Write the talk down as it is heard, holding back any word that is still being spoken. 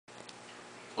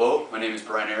Hello, my name is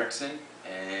Brian Erickson,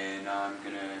 and I'm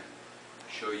going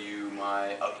to show you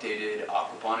my updated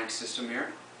aquaponics system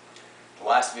here. The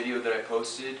last video that I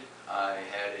posted, I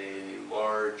had a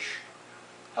large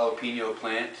jalapeno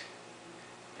plant,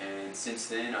 and since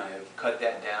then I have cut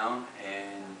that down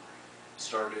and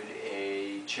started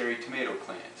a cherry tomato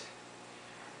plant.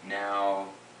 Now,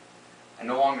 I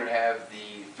no longer have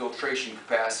the filtration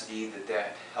capacity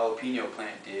that jalapeno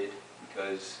plant did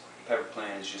because the pepper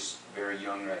plant is just very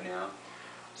young right now.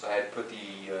 So I had to put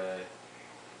the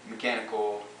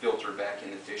mechanical filter back in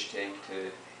the fish tank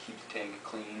to keep the tank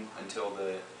clean until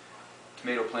the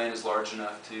tomato plant is large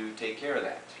enough to take care of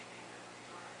that.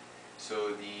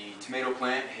 So the tomato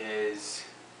plant has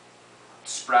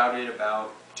sprouted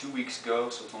about 2 weeks ago,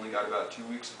 so it's only got about 2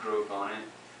 weeks of growth on it,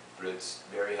 but it's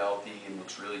very healthy and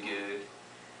looks really good,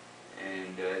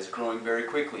 and is growing very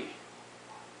quickly.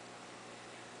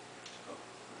 So,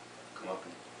 come up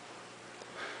and